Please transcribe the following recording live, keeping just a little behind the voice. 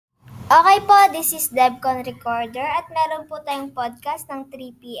Okay po, this is Debcon Recorder at meron po tayong podcast ng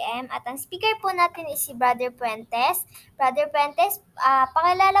 3 p.m. at ang speaker po natin is si Brother Fuentes. Brother Fuentes,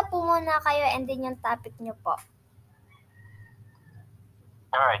 pakilala po muna kayo and din yung topic nyo po.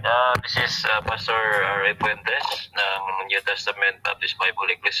 Alright, this is Pastor R.A. Fuentes ng New Testament Baptist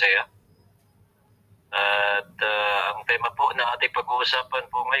Bible Ecclesia. At ang tema po na ating pag-uusapan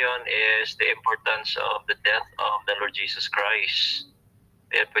po ngayon is the importance of the death of the Lord Jesus Christ.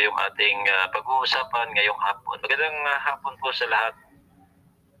 Yan po yung ating pag-uusapan ngayong hapon. Magandang hapon po sa lahat.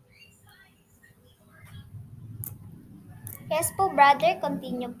 Yes po, brother.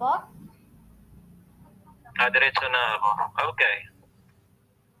 Continue po. Diretso na ako. Okay.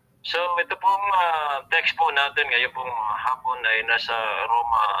 So, ito pong text po natin ngayong pong hapon ay nasa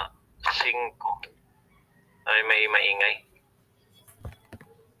Roma 5. Ay may maingay.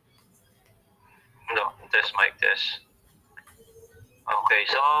 No, test mic test. Okay,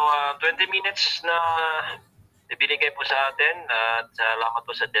 so 20 minutes na ibinigay po sa atin at salamat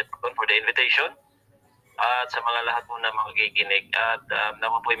po sa Debcon for the invitation at sa mga lahat po na makikinig at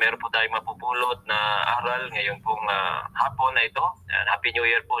naman po meron po tayong mapupulot na aral ngayong pong hapon na ito. And Happy New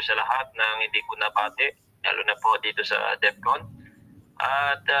Year po sa lahat ng hindi ko napati, lalo na po dito sa Debcon.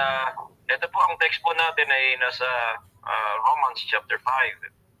 At ito po ang text po natin ay nasa Romans chapter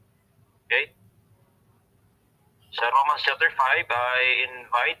 5. Okay? Sa Romans chapter 5, I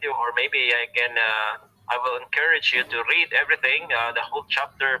invite you, or maybe I will encourage you to read everything, the whole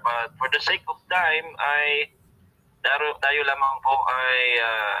chapter, but for the sake of time, tayo lamang po ay,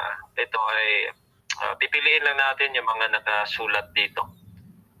 pipiliin lang natin yung mga nakasulat dito.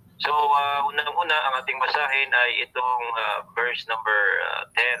 So, unang-una, ang ating basahin ay itong verse number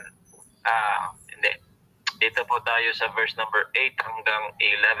 10. Hindi. Dito po tayo sa verse number 8 hanggang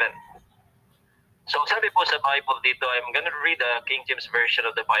 11. So sabi po sa Bible dito, I'm gonna read the King James Version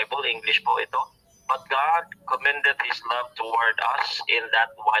of the Bible, English po ito. But God commended His love toward us in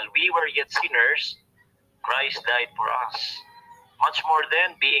that while we were yet sinners, Christ died for us. Much more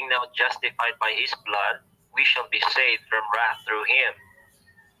then, being now justified by His blood, we shall be saved from wrath through Him.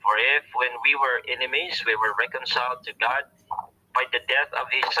 For if when we were enemies, we were reconciled to God by the death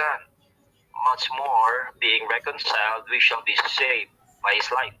of His Son, much more, being reconciled, we shall be saved by His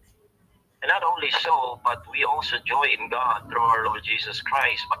life. And not only so, but we also joy in God through our Lord Jesus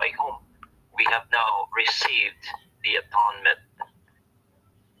Christ, by whom we have now received the atonement.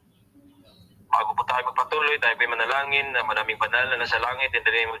 Bago po tayo magpatuloy, tayo po manalangin na maraming banal na nasa langit in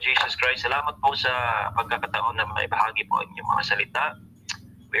the name of Jesus Christ. Salamat po sa pagkakataon na may bahagi po ang inyong mga salita.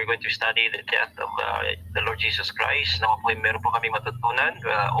 We're going to study the death of the Lord Jesus Christ. Nawa po meron po kami matutunan.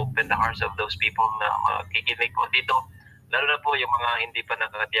 Open the hearts of those people na makikinig po dito. Lalo na po yung mga hindi pa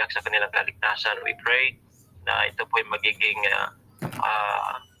nakakatiyak sa kanilang kaligtasan. We pray na ito po yung magiging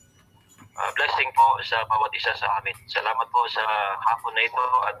blessing po sa bawat isa sa amin. Salamat po sa hapon na ito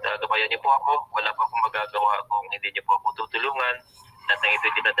at gabayan niyo po ako. Wala po akong magagawa kung hindi niyo po ako tutulungan. At ang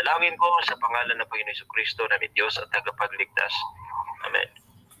ito'y dinadalangin ko sa pangalan ng Panginoon Jesucristo na Diyos at tagapagligtas. Amen.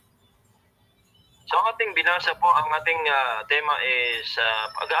 So ang ating binasa po, ang ating tema is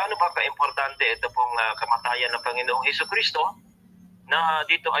gaano ba ka-importante ito pong kamatayan ng Panginoong Jesucristo na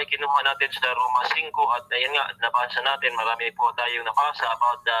dito ay kinuha natin sa Roma 5 at ayan nga, nabasa natin, marami po tayong nabasa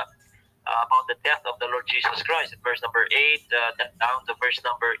about the death of the Lord Jesus Christ, verse number 8 down to verse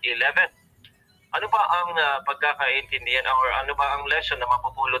number 11. Ano ba ang pagkakaintindihan or ano ba ang lesson na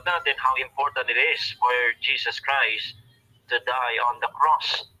mapupulot natin how important it is for Jesus Christ to die on the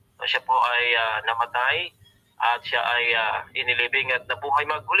cross? Siya po ay namatay at siya ay inilibing at nabuhay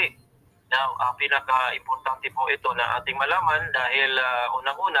maguli. Now, pinaka-importante po ito na ating malaman dahil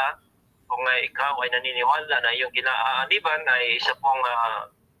unang-una, kung ikaw ay naniniwala na yung kinaaniban ay isa pong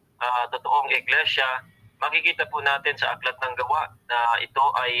totoong iglesia, makikita po natin sa Aklat ng Gawa na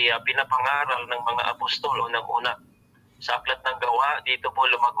ito ay pinapangaral ng mga apostol unang-una. Sa Aklat ng Gawa, dito po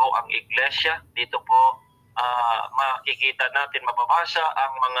lumago ang iglesia, dito po makikita natin, mababasa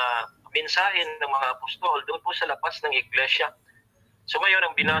ang mga mensahe ng mga apostol doon po sa labas ng iglesia. So ngayon,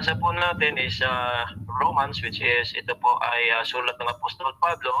 ang binasa po natin is Romans, which is, ito po ay sulat ng Apostol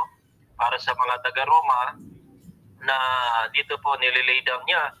Pablo para sa mga taga-Roma na dito po nililay down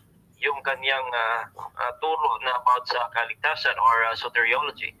niya yung kanyang turo na about sa kaligtasan or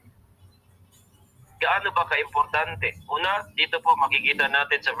soteriology. Gaano ba ka-importante? Una, dito po makikita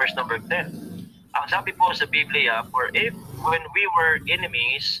natin sa verse number 10. Ang sabi po sa Biblia, for if when we were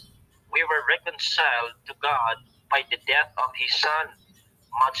enemies, we were reconciled to God by the death of His Son,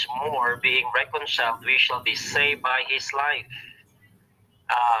 much more being reconciled, we shall be saved by His life.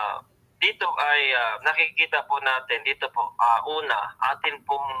 dito ay nakikita po natin, dito po, una, atin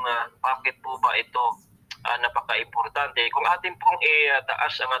pong bakit po ba ito napaka-importante. Kung atin pong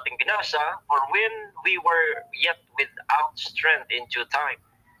itaas ang ating binasa, for when we were yet without strength in due time,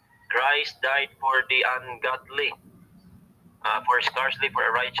 Christ died for the ungodly. For scarcely for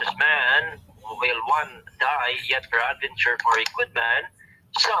a righteous man will one die, yet peradventure for a good man,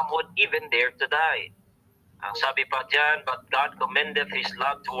 some would even dare to die. Ang sabi pa dyan, but God commendeth His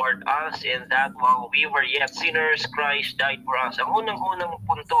love toward us in that while we were yet sinners, Christ died for us. Ang unang-unang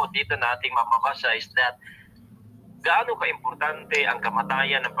punto dito nating mapabasa is that gaano ka-importante ang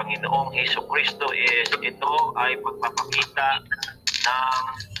kamatayan ng Panginoong Hesukristo is ito ay pagpapakita ng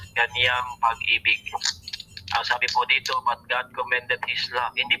kanyang pag-ibig. Ang sabi po dito, but God commended His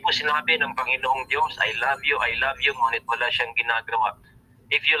love. Hindi po sinabi ng Panginoong Diyos, I love you, ngunit wala siyang ginagawa.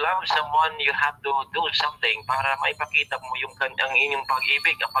 If you love someone, you have to do something para maipakita mo ang inyong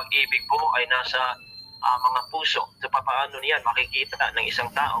pag-ibig. Ang pag-ibig po ay nasa mga puso. So paano niyan makikita ng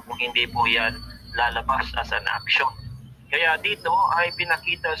isang tao kung hindi po yan lalabas as an action. Kaya dito ay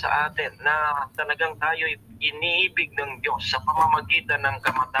pinakita sa atin na talagang tayo iniibig ng Diyos sa pamamagitan ng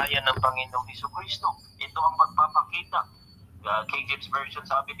kamatayan ng Panginoong Hesukristo. Ito ang magpapakita. King James Version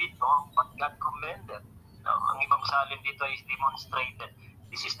sabi dito, but God commended. Ang ibang salin dito is demonstrated.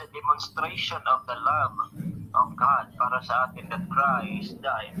 This is the demonstration of the love of God para sa atin that Christ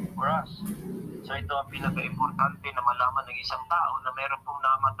died for us. So ito ang pinaka-importante na malaman ng isang tao na meron pong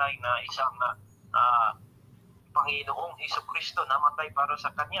namatay na isang Panginoong Hesukristo namatay para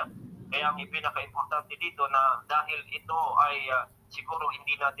sa Kanya. Kaya ang pinaka-importante dito na dahil ito ay siguro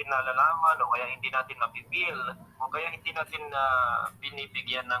hindi natin nalalaman o kaya hindi natin napipil o kaya hindi natin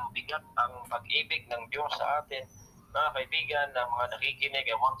binibigyan ng bigat ang pag-ibig ng Diyos sa atin. Mga kaibigan, na mga nakikinig,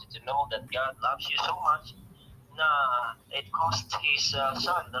 I want you to know that God loves you so much na it cost His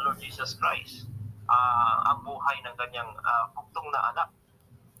Son, the Lord Jesus Christ, ang buhay ng kanyang buktong na anak,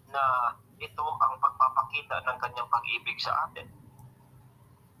 na ito ang pagpapakita ng kanyang pag-ibig sa atin.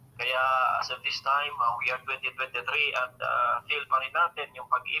 Kaya as of this time, we are 2023 at feel pa rin natin yung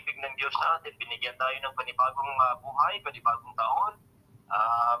pag-ibig ng Diyos sa atin. Binigyan tayo ng panibagong buhay, panibagong taon.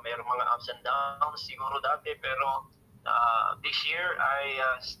 Mayroong mga ups and downs siguro dati, pero this year ay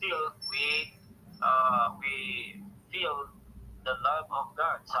still we feel the love of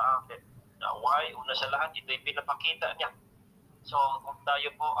God sa atin. Why? Una sa lahat, ito ay pinapakita niya. So kung tayo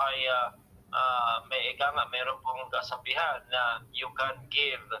po ay meron pong kasabihan na you can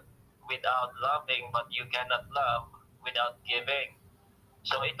give without loving but you cannot love without giving.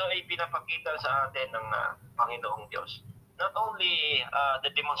 So ito ay pinapakita sa atin ng Panginoong Diyos. Not only the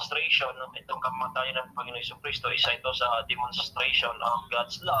demonstration ng itong kamatayan ng Panginoong Hesukristo, isa ito sa demonstration of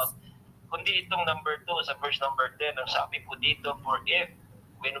God's love, kundi itong number 2 sa verse number 10, ang sabi po dito, for if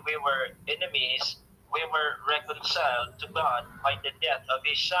when we were enemies, we were reconciled to God by the death of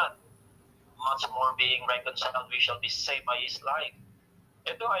His Son, much more being reconciled, we shall be saved by His life.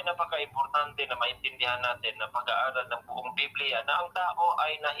 Ito ay napaka-importante na maintindihan natin na pag-aaral ng buong Biblia na ang tao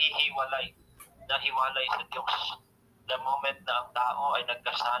ay nahiwalay sa Diyos. The moment na ang tao ay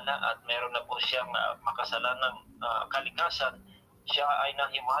nagkasala at meron na po siyang makasalanang kalikasan, siya ay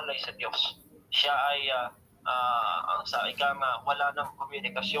nahiwalay sa Diyos. Siya ay sa wala ng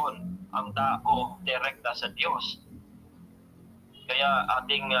komunikasyon ang tao direkta sa Diyos. Kaya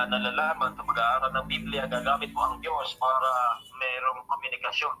ating nalalaman sa pag-aaral ng Biblia, gagamit po ang Diyos para mayroong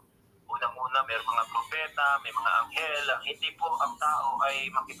komunikasyon. Unang-una, mayroong mga propeta, may mga anghel. Hindi po ang tao ay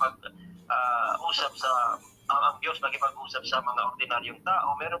makipag-usap ang Diyos makipag-usap sa mga ordinaryong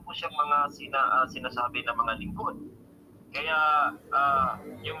tao. Meron po siyang mga sinasabi na mga lingkod. Kaya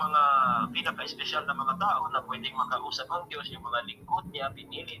yung mga pinaka-espesyal na mga tao na pwedeng makausap ang Diyos, yung mga lingkod niya,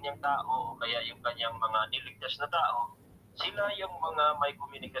 pinili niyang tao, o kaya yung kanyang mga niligtas na tao, sila yung mga may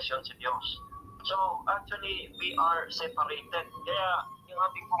komunikasyon sa Diyos. So, actually, we are separated. Kaya, yung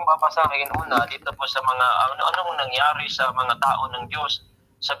ating pong babasahin una, dito po sa mga, anong nangyari sa mga tao ng Diyos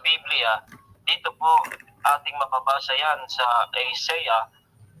sa Biblia, dito po, ating mapabasa yan sa Isaiah,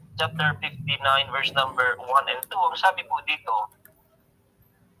 chapter 59, verse number 1 and 2. Ang sabi po dito,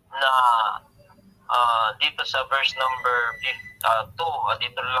 na dito sa verse number 2,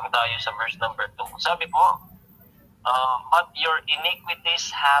 dito lang tayo sa verse number 2. Sabi po, but your iniquities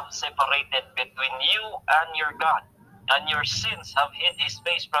have separated between you and your God, and your sins have hid His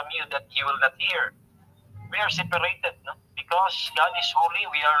face from you that you will not hear. We are separated, no? Because God is holy,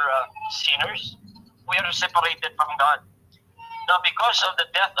 we are sinners. We are separated from God. Now, because of the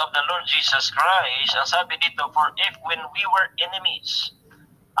death of the Lord Jesus Christ, ang sabi dito, for if when we were enemies,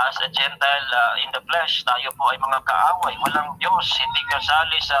 as a Gentile in the flesh, tayo po ay mga kaaway, walang Diyos, hindi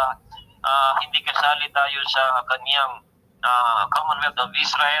kasali sa hindi kasali tayo sa kanyang Commonwealth of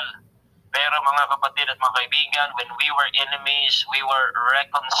Israel. Pero mga kapatid at mga kaibigan, when we were enemies, we were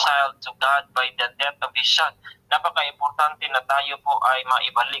reconciled to God by the death of His Son. Napaka-importante na tayo po ay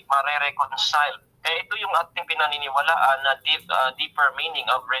maibalik, mare-reconcile. Kaya ito yung ating pinaniniwalaan na deeper meaning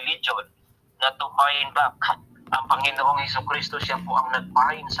of religion, na to bind back. Ang Panginoong Hesukristo, siya po ang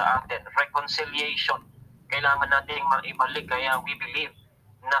nag-bind sa atin. Reconciliation. Kailangan nating maibalik. Kaya we believe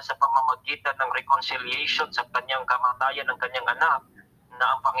na sa pamamagitan ng reconciliation sa kanyang kamatayan ng kanyang anak,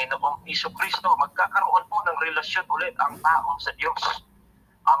 na ang Panginoong Hesukristo, magkakaroon po ng relasyon ulit ang tao sa Diyos.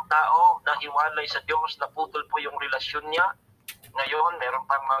 Ang tao na hiwalay sa Diyos, naputol po yung relasyon niya. Ngayon, meron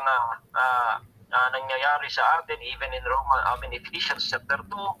pang mga nangyayari sa atin, even in Ephesians chapter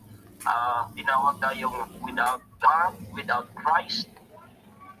 2, tinawag tayong without God, without Christ,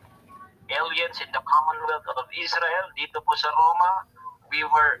 aliens in the Commonwealth of Israel. Dito po sa Roma, we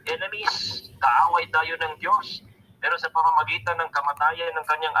were enemies, kaaway tayo ng Diyos. Pero sa pamamagitan ng kamatayan ng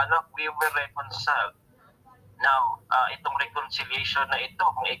kanyang anak, we were reconciled. Now, itong reconciliation na ito,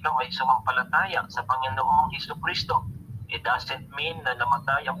 kung ikaw ay sumampalataya sa Panginoong Hesukristo, it doesn't mean na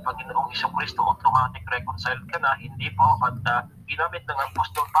namatay ang Panginoong Hesukristo, automatic reconciled ka na. Hindi po. At ginamit ng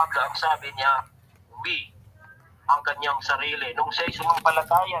Apostol Pablo, ang sabi niya, we, ang kanyang sarili. Nung siya'y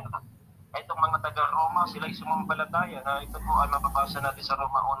sumampalataya na, itong mga taga-Roma, sila'y sumampalataya na ito po ay mababasa natin sa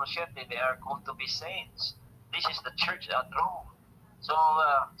Roma 1:7, they are called to be saints. This is the church at Rome. So,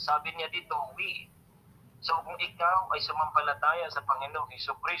 sabi niya dito, we. So, kung ikaw ay sumampalataya sa Panginoong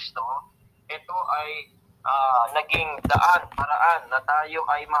Hesukristo, ito ay naging daan, paraan na tayo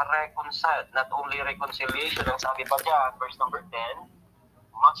ay ma-reconcile. Not only reconciliation, ang sabi pa dyan, verse number 10,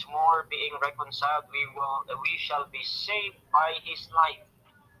 much more being reconciled, we shall be saved by His life.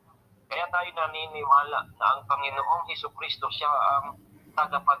 Kaya tayo naniniwala na ang Panginoong Hesukristo, siya ang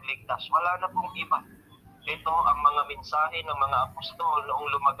tagapagligtas. Wala na pong iba. Ito ang mga mensahe ng mga apostol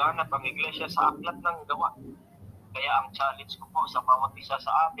noong lumaganap ang iglesia sa aklat ng gawa. Kaya ang challenge ko po sa bawat isa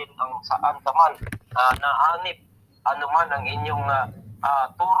sa atin, ang saan ka man naanip, anuman ang inyong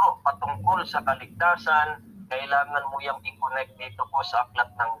turo patungkol sa kaligtasan, kailangan mo yung i-connect dito po sa aklat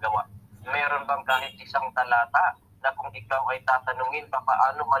ng gawa. Meron bang kahit isang talata na kung ikaw ay tatanungin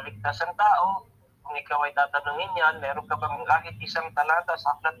paano maligtas ang tao, kung ikaw ay tatanungin yan, meron ka bang kahit isang talata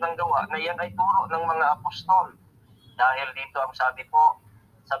sa aklat ng gawa na yan ay turo ng mga apostol? Dahil dito ang sabi po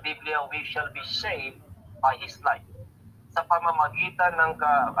sa Biblia, we shall be saved by His life. Sa pamamagitan ng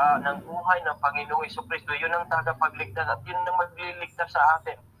buhay ng Panginoong Hesukristo, yun ang tagapagligtas at yun ang magliligtas sa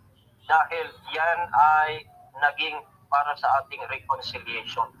atin. Dahil yan ay naging para sa ating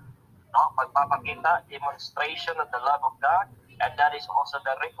reconciliation. No? Pagpapakita, demonstration of the love of God, and that is also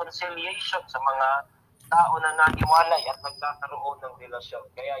the reconciliation sa mga tao na nahiwalay at nagkakaroon ng relasyon.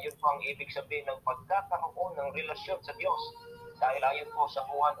 Kaya yun po ang ibig sabihin ng pagkakaroon ng relasyon sa Diyos. Dahil ayon po sa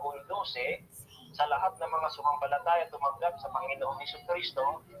Juan 1:12, sa lahat ng mga sumampalataya tumanggap sa Panginoong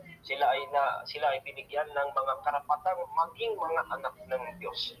Hesukristo, sila ay binigyan ng mga karapatang maging mga anak ng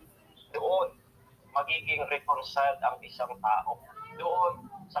Diyos. Doon, magiging reconciled ang isang tao. Doon,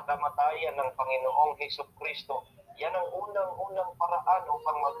 sa kamatayan ng Panginoong Hesukristo, yan ang unang paraan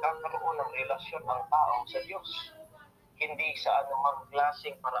upang magkakaroon ng relasyon ng tao sa Diyos. Hindi sa anumang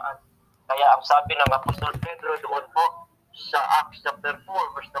klaseng paraan. Kaya ang sabi ng Apostol Pedro doon po sa Acts chapter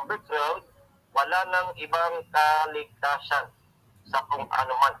 4, verse number 12, wala nang ibang kaligtasan sa kung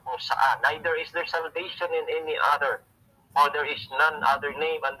anuman kung saan. Neither is there salvation in any other, for there is none other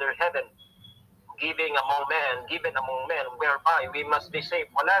name under heaven given among men, whereby we must be saved.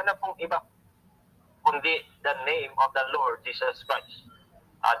 Wala na pong iba, kundi the name of the Lord Jesus Christ.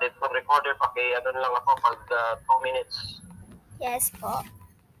 Added po recorder, lang ako pag 2 minutes. Yes po.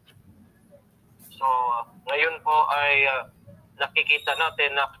 So, ngayon po ay nakikita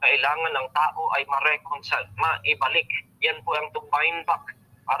natin na kailangan ng tao ay ma-reconcile, maibalik. Yan po ang to bind back,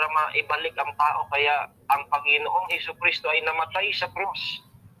 para maibalik ang tao. Kaya ang Panginoong Hesukristo ay namatay sa krus.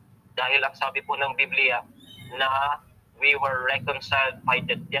 Dahil ang sabi po ng Biblia na we were reconciled by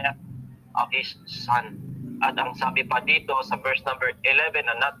the death of His Son. At ang sabi pa dito sa verse number 11,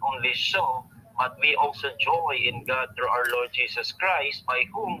 and not only so, but we also joy in God through our Lord Jesus Christ, by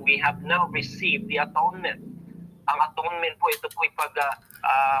whom we have now received the atonement. Ang atonement po, ito po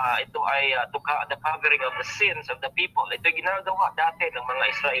the covering of the sins of the people. Ito ginagawa dati ng mga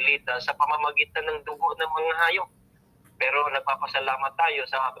Israelita sa pamamagitan ng dugo ng mga hayop. Pero nagpapasalamat tayo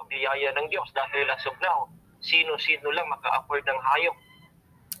sa biyaya ng Diyos dahil as of now, sino-sino lang maka-afford ng hayop.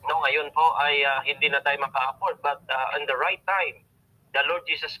 No, ngayon po ay hindi na tayo maka-afford, but in the right time, the Lord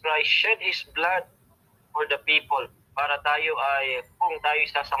Jesus Christ shed His blood for the people. para tayo ay, kung tayo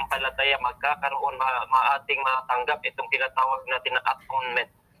sasampalataya, magkakaroon, maating matanggap itong tinatawag natin na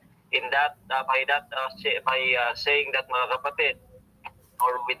atonement. In that, saying that, mga kapatid,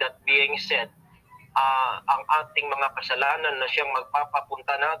 or with that being said, ang ating mga kasalanan na siyang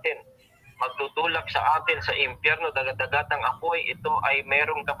magpapapunta natin, magtutulak sa atin sa impyerno, dagat-dagatang apoy, ito ay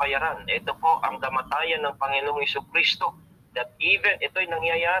merong kapayaran. Ito po ang kamatayan ng Panginoong Jesucristo. That even ito'y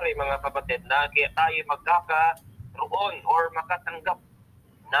nangyayari, mga kapatid, na tayo magkakaroon or makatanggap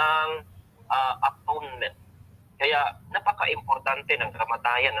ng atonement. Kaya napaka-importante ng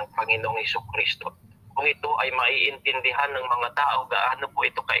kamatayan ng Panginoong Jesucristo. Kung ito ay maiintindihan ng mga tao, gaano po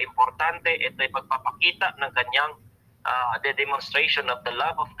ito ka-importante, ito ay pagpapakita ng kanyang the demonstration of the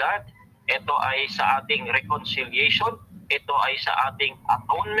love of God. Ito ay sa ating reconciliation, ito ay sa ating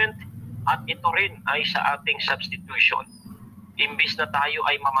atonement, at ito rin ay sa ating substitution. Imbis na tayo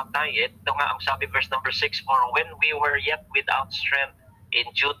ay mamatay, ito nga ang sabi verse number 6, for when we were yet without strength, in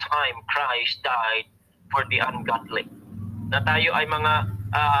due time Christ died for the ungodly. Na tayo ay mga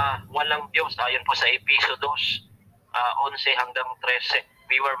walang Diyos, ayon po sa Episo 2:11 hanggang 13.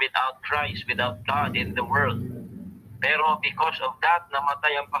 We were without Christ, without God in the world. Pero because of that,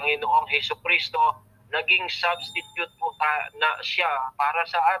 namatay ang Panginoong Jesucristo, naging substitute po na siya para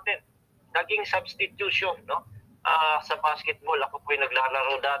sa atin. Naging substitution, no? Sa basketball, ako po'y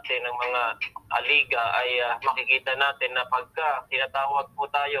naglalaro dati ng mga liga, ay makikita natin na pagka tinatawag po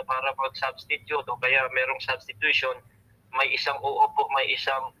tayo para mag-substitute o kaya merong substitution, may isang uupo, may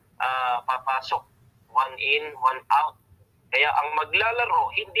isang papasok. One in, one out. Kaya ang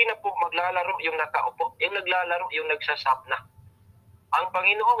maglalaro, hindi na po maglalaro yung nakaupo. Yung naglalaro, yung nagsasab na. Ang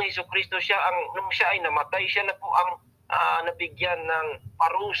Panginoong Jesucristo, nung siya ay namatay, siya na po ang nabigyan ng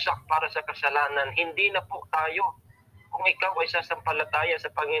parusak para sa kasalanan. Hindi na po tayo. Kung ikaw ay sasampalataya sa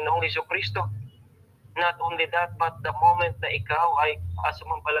Panginoong Jesucristo, not only that, but the moment na ikaw ay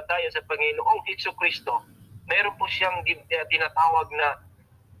sumampalataya sa Panginoong Jesucristo, meron po siyang tinatawag na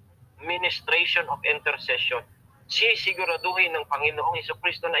ministration of intercession. Sisiguraduhin ng Panginoong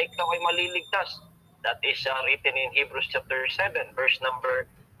Jesucristo na ikaw ay maliligtas. That is written in Hebrews chapter 7, verse number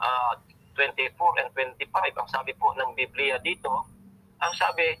 24 and 25. Ang sabi po ng Biblia dito, ang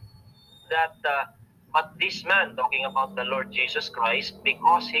sabi that but this man, talking about the Lord Jesus Christ,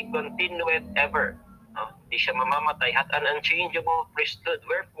 because he continueth ever, hindi siya mamamatay, had an unchangeable priesthood,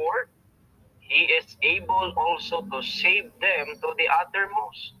 wherefore he is able also to save them to the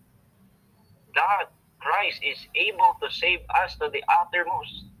uttermost. God, Christ, is able to save us to the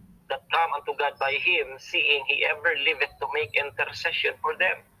uttermost, that come unto God by him, seeing he ever liveth to make intercession for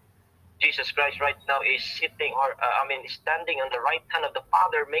them. Jesus Christ right now is sitting, standing on the right hand of the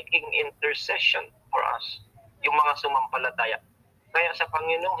Father, making intercession for us, yung mga sumampalataya. Kaya sa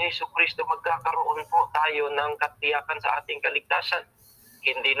Panginoong Jesucristo, magkakaroon po tayo ng katiyakan sa ating kaligtasan.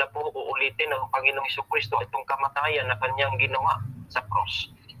 Hindi na po uulitin ng Panginoong Jesucristo itong kamatayan na kanyang ginawa sa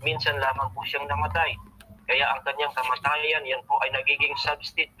cross. Minsan lamang po siyang namatay. Kaya ang kanyang kamatayan, yan po ay nagiging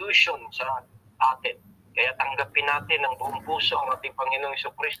substitution sa atin. Kaya tanggapin natin ng buong puso ang ating Panginoong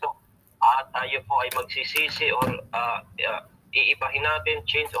Jesucristo, at tayo po ay magsisisi or iibahin natin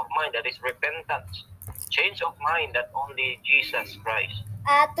change of mind, that is repentance. Change of mind that only Jesus Christ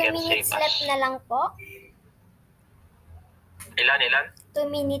 2 minutes left na lang po. Ilan? 2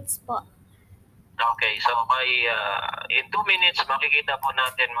 minutes po. Okay, so in 2 minutes, makikita po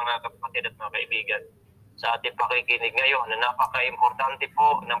natin, mga kapatid at mga kaibigan, sa ating pakikinig ngayon, na napaka-importante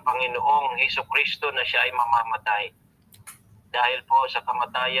po ng Panginoong Jesucristo na siya ay mamamatay. Dahil po sa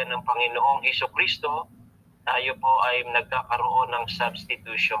kamatayan ng Panginoong Jesucristo, tayo po ay nagkakaroon ng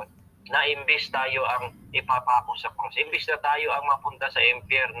substitution. Na imbis tayo ang ipapako sa cross, imbis na tayo ang mapunta sa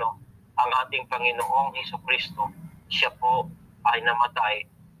impyerno, ang ating Panginoong Jesucristo, siya po ay namatay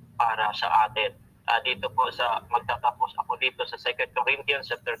para sa atin. Dito po magtatapos ako dito sa 2 Corinthians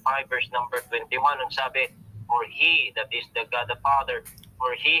chapter 5 verse number 21, ang sabi, for he, that is the God the Father,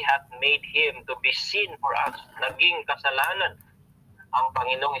 for he hath made him to be sin for us. Naging kasalanan ang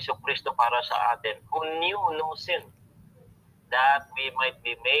Panginoong Jesucristo para sa atin, who knew no sin, that we might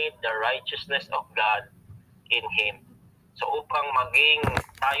be made the righteousness of God in him. So upang maging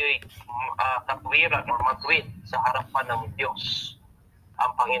tayo'y katwiran or matwid sa harapan ng Diyos,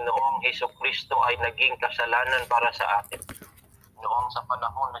 ang Panginoong Jesucristo ay naging kasalanan para sa atin. Noong sa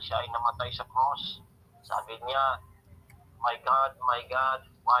panahon na siya ay namatay sa cross, sabi niya, my God,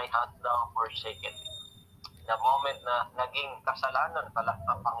 why hast thou forsaken me? The moment na naging kasalanan pala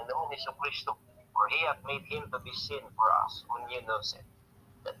ang Panginoong Jesucristo, for he hath made him to be sin for us, who knew no sin,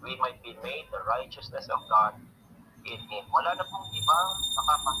 that we might be made the righteousness of God in him. Wala na pong ibang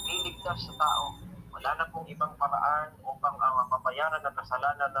makapagliligtas sa tao. Wala na pong ibang paraan upang mapapayaran ang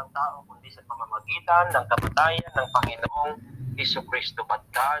kasalanan ng tao kundi sa pamamagitan ng kamatayan ng Panginoong Jesucristo. But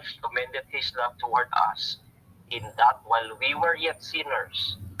God commended His love toward us in that while we were yet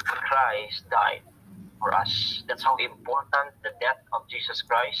sinners, Christ died for us. That's how important the death of Jesus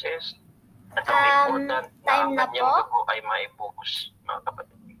Christ is. That's how important na ang time na kanyang po. dugo ay maipubos, mga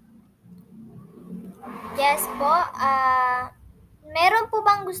kapatid. Yes po. Meron po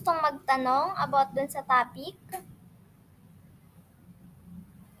bang gustong magtanong about dun sa topic?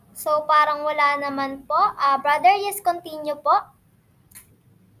 So, parang wala naman po. Brother, yes, continue po.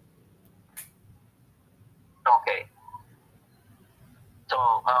 Okay. So,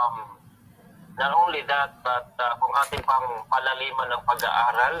 not only that, but kung ating pang palaliman ng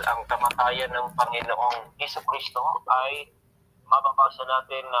pag-aaral, ang kamatayan ng Panginoong Jesucristo ay mababasa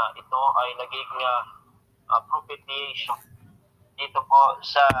natin na ito ay naging propitiation. Dito po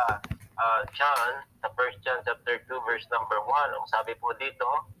sa John, sa 1 John chapter 2, verse number 1, ang sabi po dito,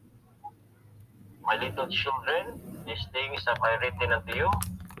 "My little children, these things have I written unto you,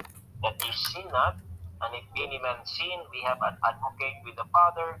 that ye sin not, and if any man sin, we have an advocate with the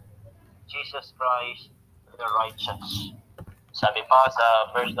Father, Jesus Christ, the righteous." Sabi pa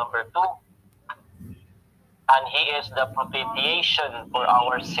sa verse number 2, "And He is the propitiation for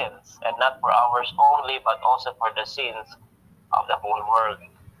our sins, and not for ours only, but also for the sins of the whole world."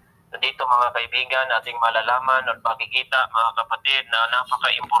 So dito mga kaibigan, ating malalaman at makikita mga kapatid na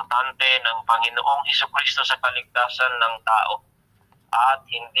napaka-importante ng Panginoong Jesucristo sa kaligtasan ng tao. At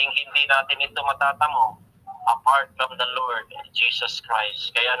hindi natin ito matatamo apart from the Lord Jesus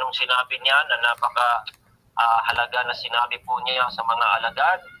Christ. Kaya nung sinabi niya na napaka-halaga na sinabi po niya sa mga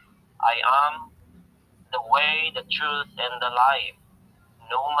alagad, "I am the way, the truth, and the life.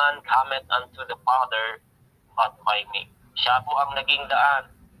 No man cometh unto the Father but by me." Siya po ang naging daan.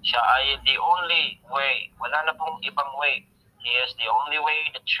 Siya ay the only way. Wala na pong ibang way. He is the only way,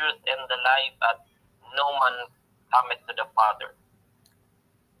 the truth, and the life, at no man cometh to the Father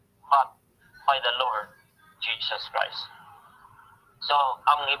but by the Lord Jesus Christ. So,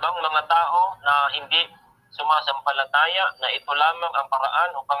 ang ibang mga tao na hindi sumasampalataya na ito lamang ang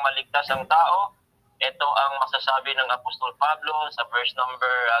paraan upang maligtas ang tao, ito ang masasabi ng Apostol Pablo sa verse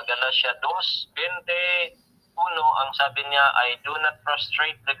number Galatia 2:21, ang sabi niya ay, "Do not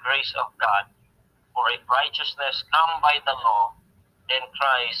frustrate the grace of God, for if righteousness come by the law, then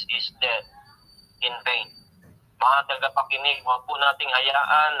Christ is dead in vain." Mga tagapakinig, huwag po nating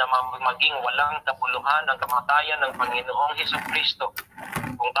hayaan na maging walang kapuluhan ang kamatayan ng Panginoong Jesucristo.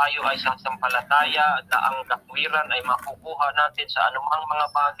 Kung tayo ay sasampalataya na ang katwiran ay makukuha natin sa anumang mga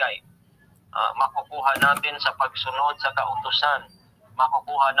bagay, makukuha natin sa pagsunod sa kautusan,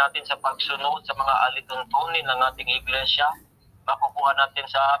 makukuha natin sa pagsunod sa mga alituntunin ng ating iglesia, makukuha natin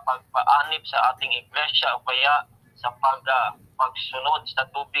sa pagpaanib sa ating iglesia o kaya sa pagsunod sa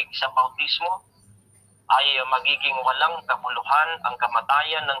tubig sa bautismo, ay magiging walang kabuluhan ang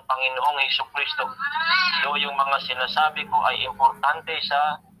kamatayan ng Panginoong Jesucristo. So yung mga sinasabi ko ay importante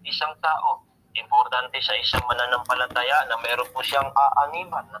sa isang tao, importante sa isang mananampalataya na meron po siyang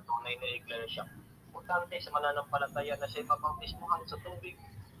aaniban na tunay na iglesia. Importante sa mananampalataya na siya mabautismuhan sa tubig.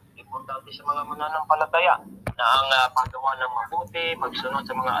 Importante sa mga mananampalataya na ang paggawa ng mabuti, pagsunod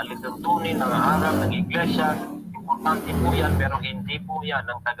sa mga alituntunin ng aral ng iglesia. Importante po yan, pero hindi po yan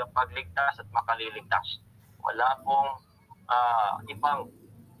ang tagapagligtas at makaliligtas. Wala pong ibang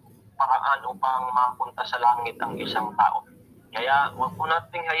paraan upang mapunta sa langit ang isang tao. Kaya huwag po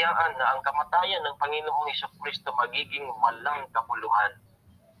nating hayaan na ang kamatayan ng Panginoong Jesucristo magiging walang kapuluhan.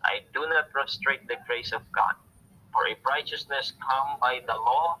 "I do not frustrate the grace of God, for if righteousness come by the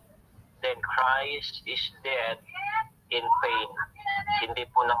law, then Christ is dead in vain." Hindi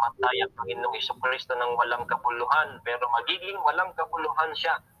po namatay ang Panginoong Jesucristo ng walang kapuluhan, pero magiging walang kapuluhan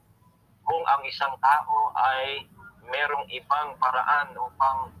siya kung ang isang tao ay merong ibang paraan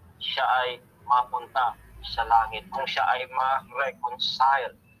upang siya ay mapunta sa langit. Kung siya ay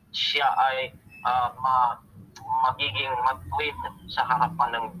ma-reconcile, siya ay magiging matuwid sa harapan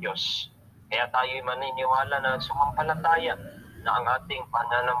ng Diyos. Kaya tayo maniniwala na sumampalataya na ang ating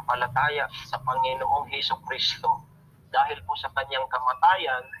pananampalataya sa Panginoong Jesucristo, dahil po sa kanyang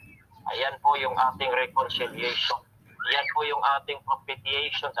kamatayan, ayan po yung ating reconciliation. Yan po yung ating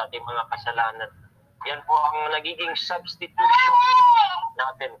propitiation sa ating mga kasalanan. Yan po ang nagiging substitution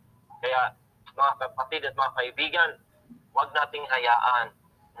natin. Kaya mga kapatid at mga kaibigan, huwag nating hayaan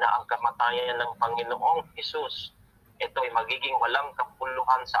na ang kamatayan ng Panginoong Hesus, ito ay magiging walang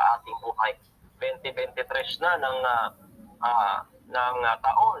kapuluhan sa ating buhay. 2023 na ng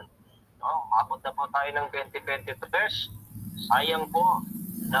taon. Maabot na po tayo ng 2023. Sayang po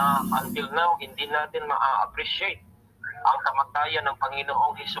na until now hindi natin ma-appreciate ang kamatayan ng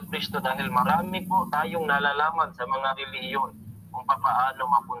Panginoong Hesukristo dahil marami po tayong nalalaman sa mga relihiyon kung paano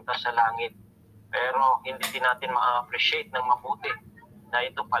mapunta sa langit. Pero hindi natin ma-appreciate ng mabuti na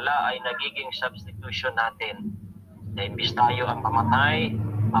ito pala ay nagiging substitution natin. Na imbis tayo ang pamatay,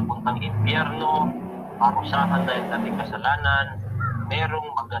 papuntang impyerno, parusahan dahil ating kasalanan,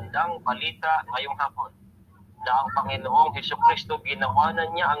 merong magandang balita ngayong hapon na ang Panginoong Hesukristo ginawa na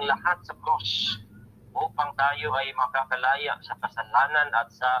niya ang lahat sa cross upang tayo ay makakalaya sa kasalanan at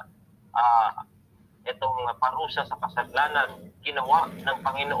sa itong parusa sa kasalanan ginawa ng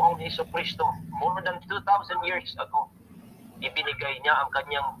Panginoong Hesukristo more than 2,000 years ago. Ibinigay niya ang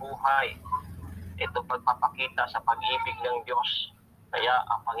kanyang buhay. Ito pagpapakita sa pag-ibig ng Diyos. Kaya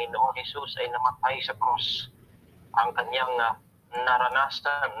ang Panginoong Jesus ay namatay sa cross. Ang kanyang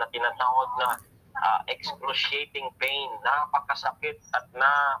naranasan na tinatawag na excruciating pain, napakasakit at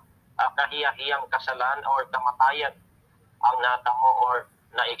kahiyahiyang kasalan or kamatayan ang natamo or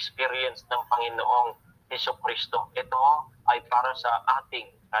na-experience ng Panginoong Hesukristo. Ito ay para sa ating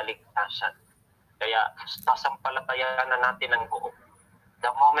kaligtasan. Kaya sasampalatayanan natin ang buo. The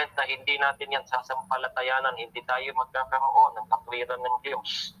moment na hindi natin yan sasampalatayanan, hindi tayo magkakaroon ng katwiran ng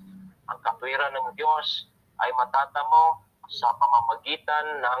Diyos. Ang katwiran ng Diyos ay matatamo sa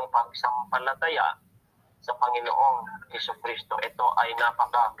pamamagitan ng pagsampalataya sa Panginoong Hesukristo. Ito ay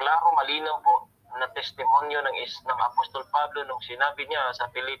napakaklaro, malinaw po na testimonyo ng Apostol Pablo nung sinabi niya sa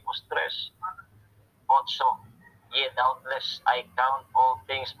Filipos 3:8, "Yea, doubtless I count all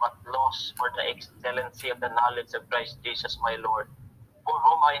things but loss for the excellency of the knowledge of Christ Jesus my Lord, for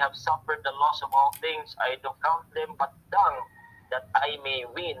whom I have suffered the loss of all things. I do count them but dung, that I may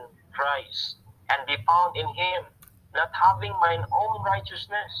win Christ, and be found in Him, not having mine own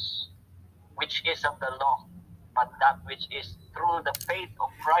righteousness, which is of the law, but that which is through the faith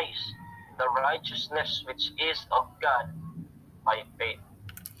of Christ, the righteousness which is of God by faith."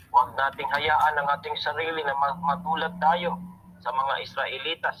 Huwag nating hayaan ang ating sarili na matulad tayo sa mga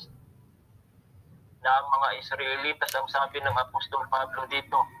Israelitas. Na ang mga Israelitas, ang sabi ng Apostol Pablo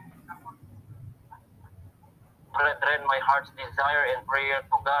dito, "Brethren, my heart's desire and prayer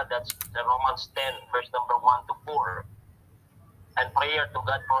to God," that's the Romans 10, verse number 1 to 4. "And prayer to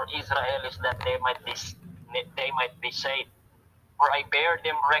God for Israel is that they might be saved. For I bear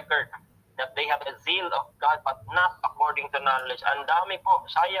them record that they have a zeal of God, but not according to knowledge." Ang dami po,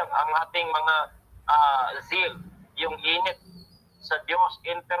 sayang ang ating mga zeal, yung init sa Diyos,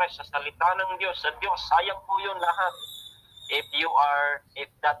 interest sa salita ng Diyos, sa Diyos, sayang po yun lahat. If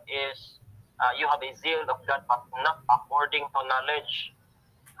that is, you have a zeal of God, but not according to knowledge.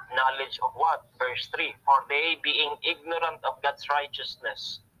 Knowledge of what? Verse 3, "For they, being ignorant of God's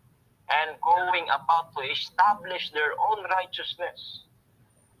righteousness, and going about to establish their own righteousness,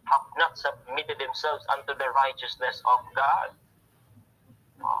 have not submitted themselves unto the righteousness of God."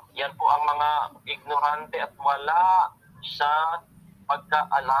 Yan po ang mga ignorante at wala sa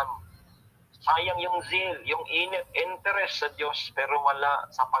pagkaalam. Sayang yung zeal, yung init, interest sa Diyos, pero wala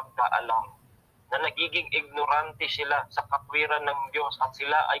sa pagkaalam. Na nagiging ignorante sila sa katwiran ng Diyos at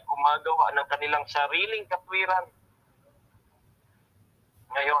sila ay gumagawa ng kanilang sariling katwiran.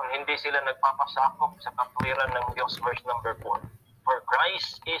 Ngayon, hindi sila nagpapasakop sa katwiran ng Diyos. Verse number 4. "For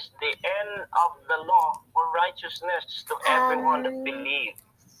Christ is the end of the law for righteousness to everyone that believes."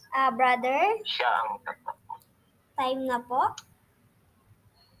 Brother, Siya ang tatapos. time na po.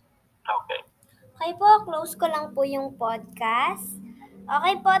 Okay. Okay po, close ko lang po yung podcast.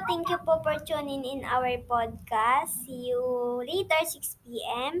 Okay po, thank you po for tuning in our podcast. See you later, 6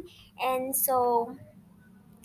 p.m. And so,